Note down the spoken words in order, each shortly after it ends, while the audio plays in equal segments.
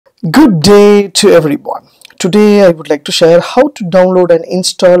Good day to everyone. Today I would like to share how to download and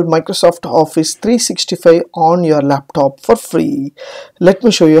install Microsoft Office 365 on your laptop for free. Let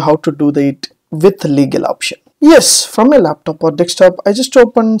me show you how to do that with legal option. Yes, from my laptop or desktop, I just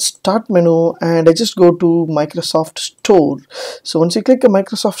open start menu and I just go to Microsoft Store. So once you click a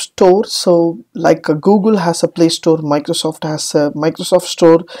Microsoft Store, so like Google has a Play Store, Microsoft has a Microsoft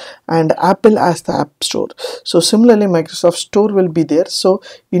Store, and Apple has the App Store. So similarly, Microsoft Store will be there. So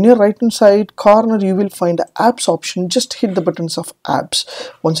in your right hand side corner, you will find the apps option. Just hit the buttons of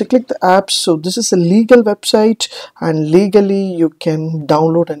apps. Once you click the apps, so this is a legal website and legally you can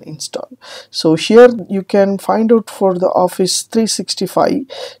download and install. So here you can find out for the Office 365.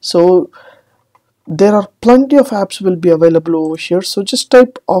 So there are plenty of apps will be available over here. So just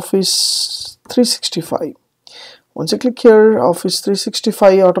type Office 365. Once you click here Office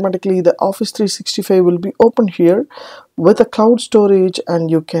 365, automatically the Office 365 will be open here with a cloud storage, and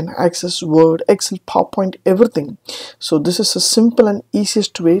you can access Word, Excel, PowerPoint, everything. So this is a simple and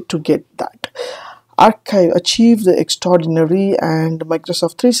easiest way to get that. Archive, achieve the extraordinary, and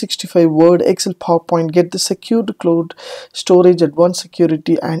Microsoft 365 Word, Excel, PowerPoint, get the secured cloud storage, advanced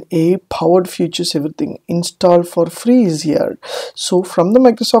security, and AI powered features. Everything install for free is here. So from the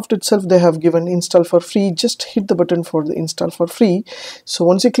Microsoft itself, they have given install for free. Just hit the button for the install for free. So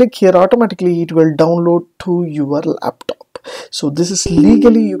once you click here, automatically it will download to your laptop. So this is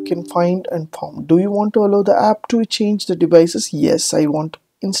legally you can find and found. Do you want to allow the app to change the devices? Yes, I want to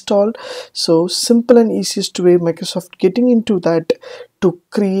install. So simple and easiest way Microsoft getting into that to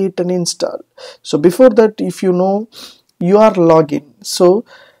create an install. So before that, if you know you are login, so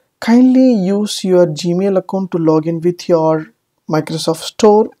kindly use your Gmail account to log in with your Microsoft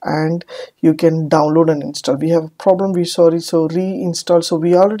Store and you can download and install. We have a problem, we sorry, so reinstall. So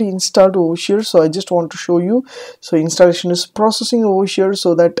we already installed over here, so I just want to show you. So installation is processing over here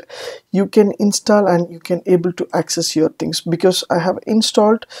so that you can install and you can able to access your things, because I have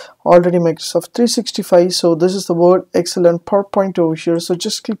installed already Microsoft 365. So this is the Word, Excel, and PowerPoint over here. So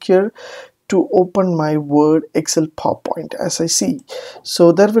just click here to open my Word, Excel, PowerPoint. As I see,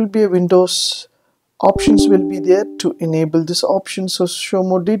 so there will be a Windows options will be there to enable this option. So show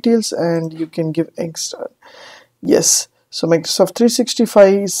more details and you can give extra. Yes, so Microsoft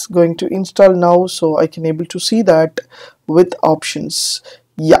 365 is going to install now, so I can able to see that with options.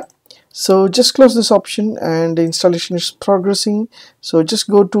 Yeah, so just close this option and the installation is progressing. So just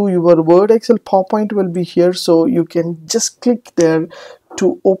go to your Word, Excel, PowerPoint will be here, so you can just click there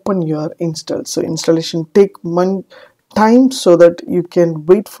to open your install. So installation take time, so that you can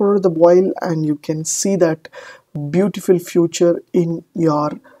wait for the while and you can see that beautiful future in your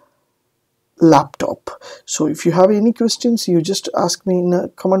laptop. So if you have any questions, you just ask me in a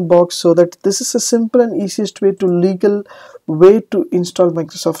comment box. So that this is a simple and easiest way to legal way to install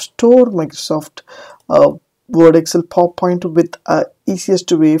Microsoft Store, Microsoft Word, Excel, PowerPoint with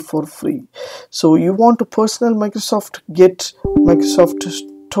easiest way for free. So you want to personal Microsoft, get Microsoft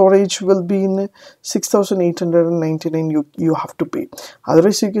storage will be in 6,899. You have to pay.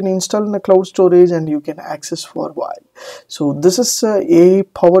 Otherwise you can install in a cloud storage and you can access for a while. So this is AI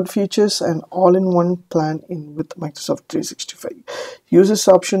powered features and all-in-one plan in with Microsoft 365. Use this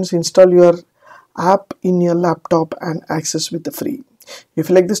options, install your app in your laptop and access with the free. If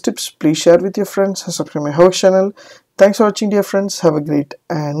you like these tips, please share with your friends and subscribe my HowXT channel. Thanks for watching, dear friends. Have a great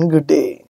and good day.